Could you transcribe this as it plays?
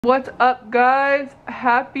What's up, guys?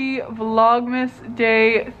 Happy Vlogmas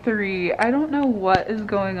day 3. I don't know what is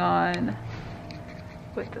going on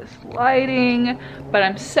with this lighting, but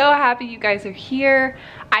I'm so happy you guys are here.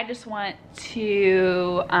 I just want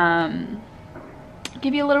to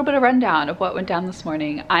give you a little bit of rundown of what went down this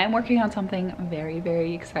morning. I am working on something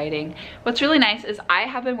very exciting. What's really nice is I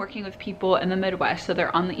have been working with people in the Midwest, so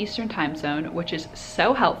they're on the Eastern time zone, which is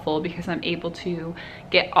so helpful because I'm able to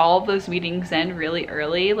get all of those meetings in really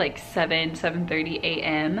early, like 7:30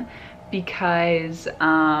 a.m. because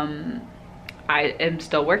I am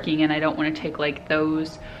still working and I don't want to take like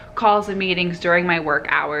those calls and meetings during my work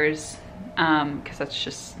hours, because that's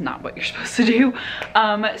just not what you're supposed to do.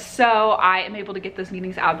 So I am able to get those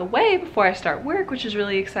meetings out of the way before I start work, which is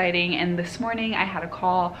really exciting. And this morning I had a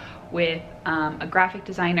call with a graphic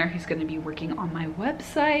designer who's going to be working on my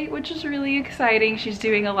website, which is really exciting. She's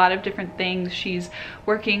doing a lot of different things. She's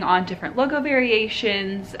working on different logo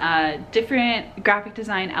variations, different graphic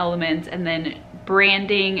design elements, and then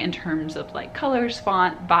branding in terms of like colors,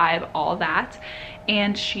 font, vibe, all that.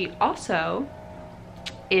 And she also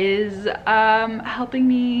is helping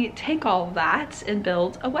me take all of that and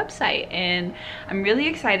build a website, and I'm really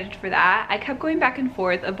excited for that. I kept going back and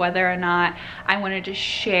forth of whether or not I wanted to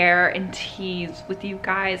share and tease with you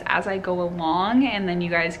guys as I go along, and then you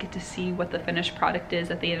guys get to see what the finished product is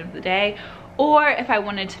at the end of the day, or if I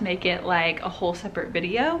wanted to make it like a whole separate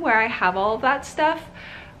video where I have all of that stuff.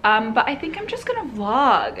 But I think I'm just gonna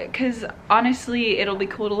vlog because honestly it'll be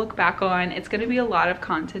cool to look back on. It's gonna be a lot of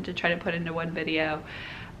content to try to put into one video.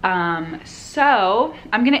 So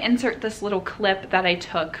I'm gonna insert this little clip that I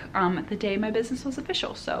took the day my business was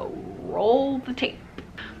official. So roll the tape.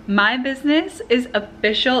 My business is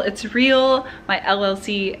official, it's real. My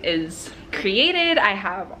LLC is created. I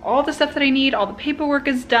have all the stuff that I need, all the paperwork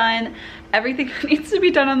is done, everything that needs to be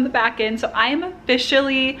done on the back end. So I am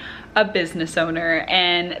officially a business owner,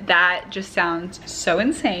 and that just sounds so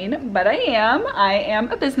insane, but I am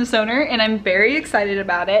a business owner, and I'm very excited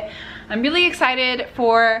about it. I'm really excited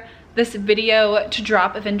for this video to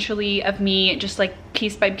drop eventually of me just like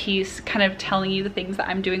piece by piece kind of telling you the things that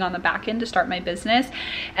I'm doing on the back end to start my business,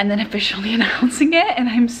 and then officially announcing it. And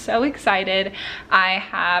I'm so excited. I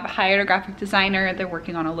have hired a graphic designer. They're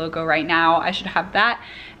working on a logo right now. I should have that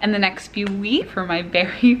in the next few weeks for my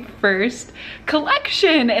very first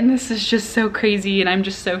collection, and this is just so crazy, and I'm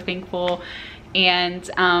just so thankful. And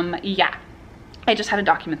yeah, I just had to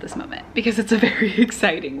document this moment because it's a very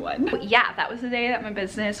exciting one. But yeah, that was the day that my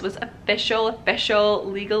business was official,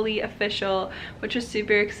 legally official, which was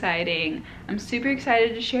super exciting. I'm super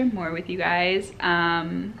excited to share more with you guys.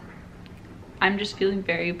 I'm just feeling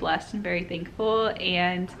very blessed and very thankful,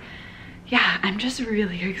 and yeah, I'm just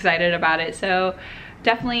really excited about it. So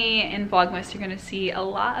definitely in Vlogmas you're gonna see a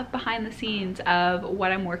lot of behind the scenes of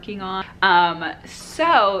what I'm working on.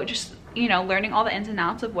 So just, you know, learning all the ins and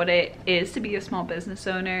outs of what it is to be a small business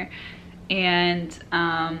owner. And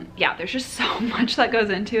yeah, there's just so much that goes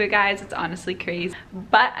into it, guys. It's honestly crazy,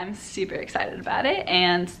 but I'm super excited about it,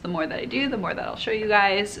 and the more that I do, the more that I'll show you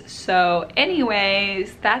guys. So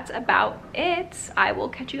anyways, that's about it. I will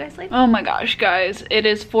catch you guys later. Oh my gosh, guys, it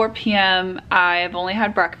is 4 p.m. I've only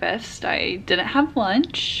had breakfast. I didn't have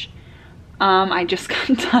lunch. I just got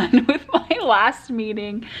done with my last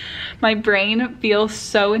meeting. My brain feels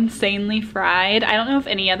so insanely fried. I don't know if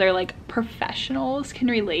any other like professionals can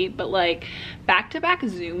relate, but like back-to-back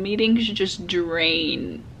Zoom meetings just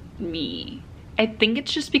drain me. I think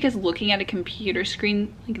it's just because looking at a computer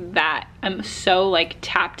screen like that, I'm so like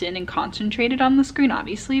tapped in and concentrated on the screen,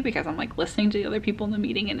 obviously, because I'm like listening to the other people in the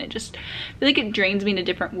meeting, and it just, I feel like it drains me in a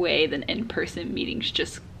different way than in-person meetings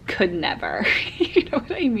just could never. You know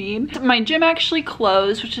what I mean? My gym actually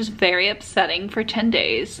closed, which is very upsetting, for 10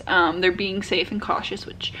 days. They're being safe and cautious,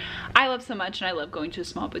 which I love so much, and I love going to a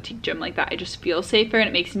small boutique gym like that. I just feel safer, and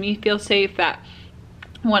it makes me feel safe that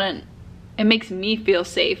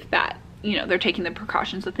you know, they're taking the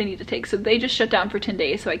precautions that they need to take. So they just shut down for 10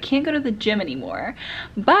 days, so I can't go to the gym anymore.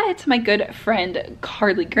 But my good friend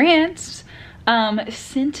Carly Grants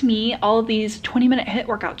sent me all of these 20-minute HIIT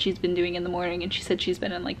workouts she's been doing in the morning, and she said she's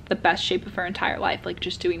been in like the best shape of her entire life, like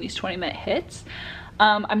just doing these 20-minute HIITs.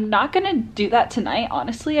 I'm not gonna do that tonight,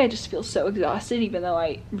 honestly. I just feel so exhausted, even though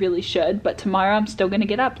I really should. But tomorrow I'm still gonna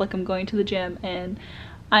get up like I'm going to the gym, and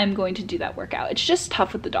I'm going to do that workout. It's just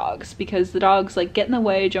tough with the dogs because the dogs like get in the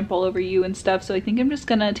way, jump all over you and stuff. So I think I'm just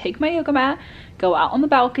gonna take my yoga mat, go out on the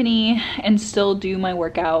balcony, and still do my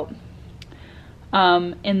workout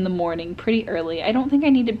in the morning pretty early. I don't think I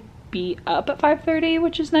need to be up at 5:30,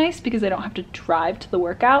 which is nice because I don't have to drive to the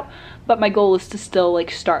workout, but my goal is to still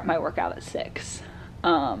like start my workout at 6.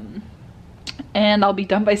 and I'll be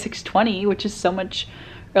done by 6:20, which is so much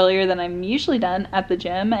earlier than I'm usually done at the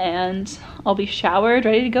gym, and I'll be showered,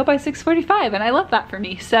 ready to go by 6:45, and I love that for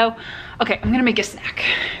me. So, okay, I'm gonna make a snack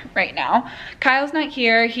right now. Kyle's not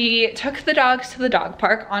here. He took the dogs to the dog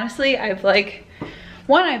park. Honestly, I've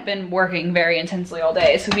been working very intensely all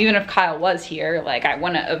day, so even if Kyle was here, like, I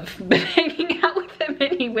wouldn't have been hanging out with him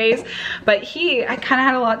anyways, but I kind of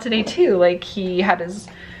had a lot today too. Like,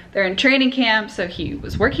 they're in training camp, so he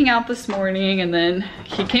was working out this morning, and then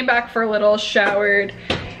he came back for a little, showered,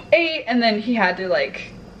 ate, and then he had to, I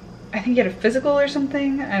think he had a physical or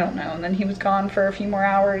something, I don't know, and then he was gone for a few more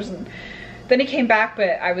hours, and then he came back,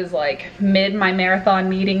 but I was mid my marathon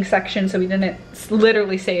meeting section, so we didn't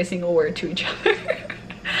literally say a single word to each other.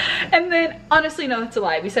 And then, honestly, no, that's a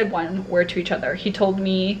lie. We said one word to each other. He told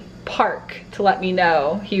me park to let me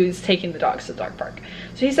know he was taking the dogs to the dog park.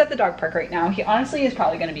 So he's at the dog park right now. He honestly is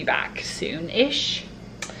probably gonna be back soon-ish.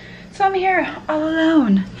 So I'm here all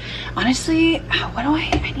alone. Honestly,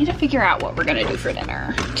 I need to figure out what we're gonna do for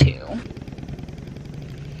dinner too.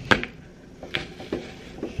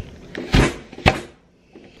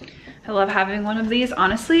 I love having one of these.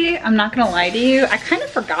 Honestly, I'm not gonna lie to you. I kind of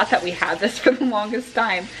forgot that we had this for the longest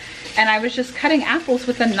time. And I was just cutting apples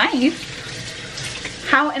with a knife.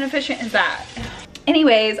 How inefficient is that?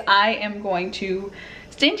 Anyways, I am going to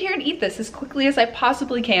stand here and eat this as quickly as I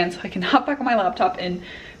possibly can so I can hop back on my laptop and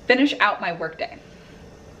finish out my workday.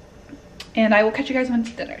 And I will catch you guys when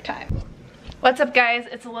it's dinner time. What's up, guys?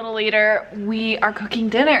 It's a little later. We are cooking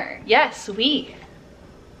dinner. Yes,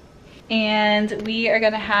 and we are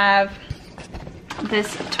gonna have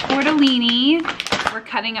this tortellini. We're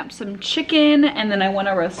cutting up some chicken, and then I want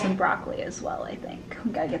to roast some broccoli as well. I think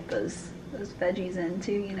we gotta get those veggies in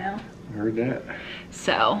too, you know. Heard that.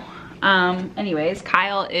 So, anyways,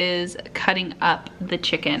 Kyle is cutting up the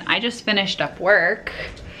chicken. I just finished up work,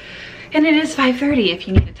 and it is 5:30 if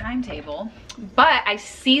you need a timetable. But I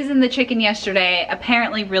seasoned the chicken yesterday,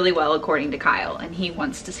 apparently really well according to Kyle, and he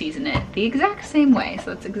wants to season it the exact same way.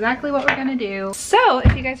 So that's exactly what we're gonna do. So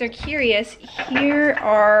if you guys are curious, here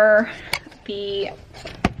are the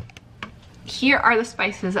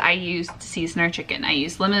spices I used to season our chicken. I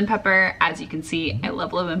used lemon pepper. As you can see, I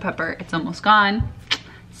love lemon pepper. It's almost gone,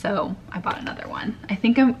 so I bought another one. I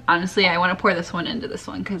think honestly, I wanna pour this one into this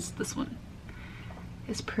one because this one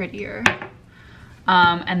is prettier.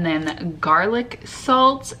 And then garlic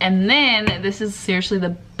salt, and then this is seriously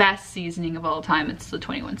the best seasoning of all time. It's the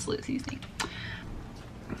 21 Salute seasoning.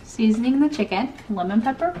 Seasoning the chicken, lemon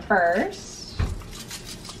pepper first.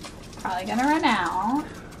 Probably gonna run out.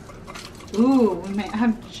 Ooh, we might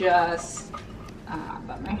have just,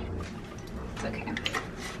 bummer. It's okay.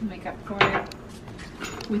 Make up for it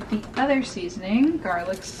with the other seasoning,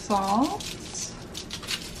 garlic salt.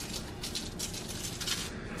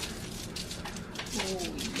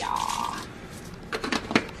 Oh yeah.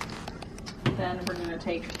 Then we're gonna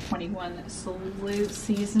take 21 Salute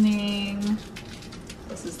seasoning.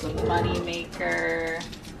 This is the money maker.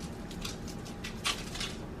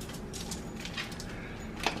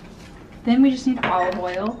 Then we just need olive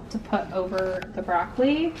oil to put over the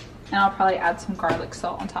broccoli, and I'll probably add some garlic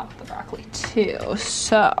salt on top of the broccoli too.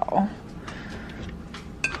 So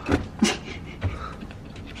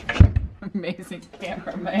amazing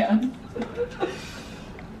cameraman.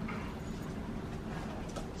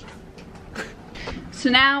 So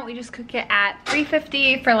now we just cook it at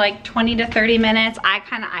 350 for 20 to 30 minutes. I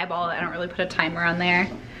kind of eyeball it. I don't really put a timer on there.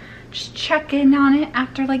 Just check in on it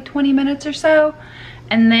after 20 minutes or so.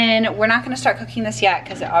 And then we're not gonna start cooking this yet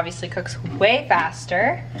because it obviously cooks way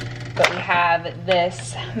faster. But we have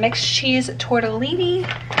this mixed cheese tortellini,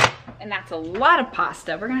 and that's a lot of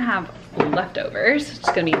pasta. We're gonna have leftovers. It's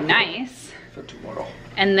gonna be nice. For tomorrow.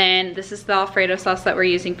 And then this is the Alfredo sauce that we're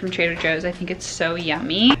using from Trader Joe's. I think it's so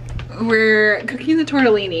yummy. We're cooking the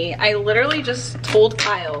tortellini. I literally just told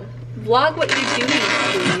Kyle, vlog what you're doing,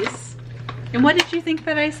 please. And what did you think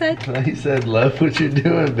that I said? I said, love what you're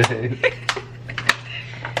doing, babe.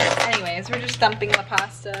 Anyways, we're just dumping the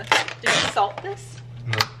pasta. Did we salt this?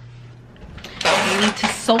 No. We need to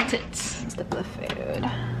salt it. Let's dip the food.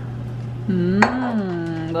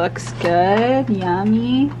 Looks good,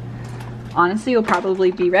 yummy. Honestly, it'll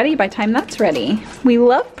probably be ready by the time that's ready. We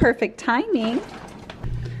love perfect timing.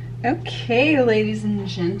 Okay, ladies and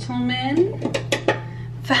gentlemen,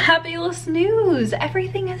 fabulous news.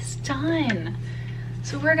 Everything is done.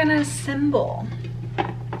 So we're gonna assemble.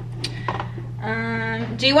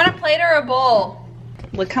 Do you want a plate or a bowl?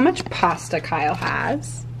 Look how much pasta Kyle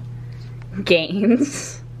has.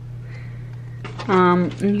 Gains.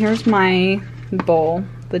 And here's my bowl.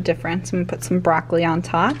 The difference. I'm gonna put some broccoli on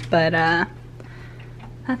top, but that's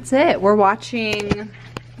That's it. We're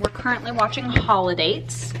currently watching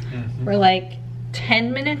Holidays. We're like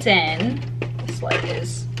 10 minutes in. This light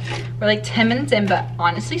is. We're like 10 minutes in, but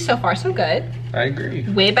honestly, so far so good. I agree.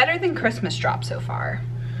 Way better than Christmas Drop so far.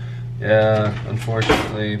 Yeah,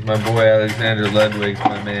 unfortunately, my boy Alexander Ludwig's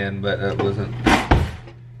my man, but it wasn't.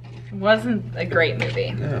 It wasn't a great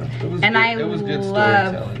movie. Yeah, it was. And good. It was good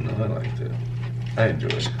storytelling. Though. I liked it. I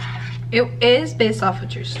enjoyed it. It is based off a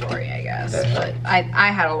true story, I guess, Yeah. but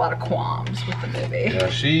I had a lot of qualms with the movie. Yeah,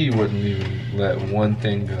 she wouldn't even let one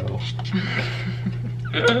thing go.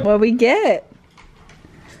 What we get?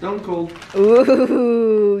 Stone Cold.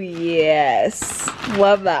 Ooh, yes.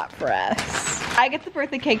 Love that for us. I get the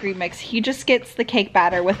birthday cake remix. He just gets the cake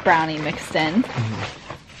batter with brownie mixed in.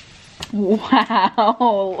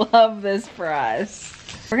 Wow, love this for us.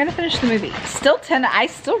 We're gonna finish the movie. Still 10, I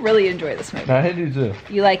still really enjoy this movie. I do too.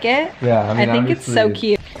 You like it? Yeah, I mean, I think it's so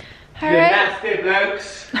cute. All right. Nasty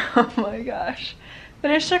blokes. Oh my gosh.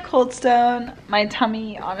 Finished our Cold Stone. My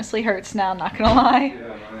tummy honestly hurts now, not gonna lie.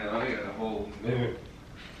 Yeah, man, I got a whole minute.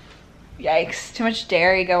 Yikes, too much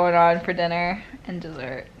dairy going on for dinner and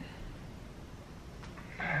dessert.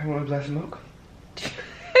 Want a glass of milk?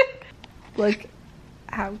 Look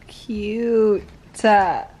how cute.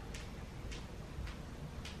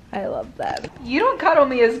 I love that. You don't cuddle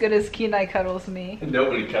me as good as Kenai cuddles me.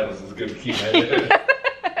 Nobody cuddles as good as Kenai.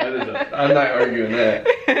 I'm not arguing that.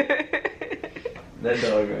 That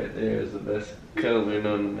dog right there is the best cuddler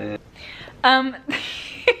known to man.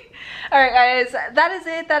 Alright guys, that is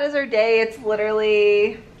it. That is our day. It's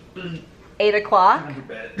literally 8 o'clock.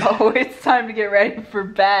 Oh, it's time to get ready for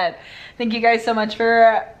bed. Thank you guys so much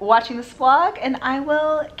for watching this vlog, and I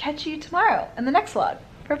will catch you tomorrow in the next vlog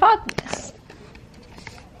for Vlogmas.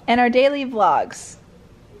 And our daily vlogs.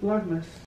 Vlogmas.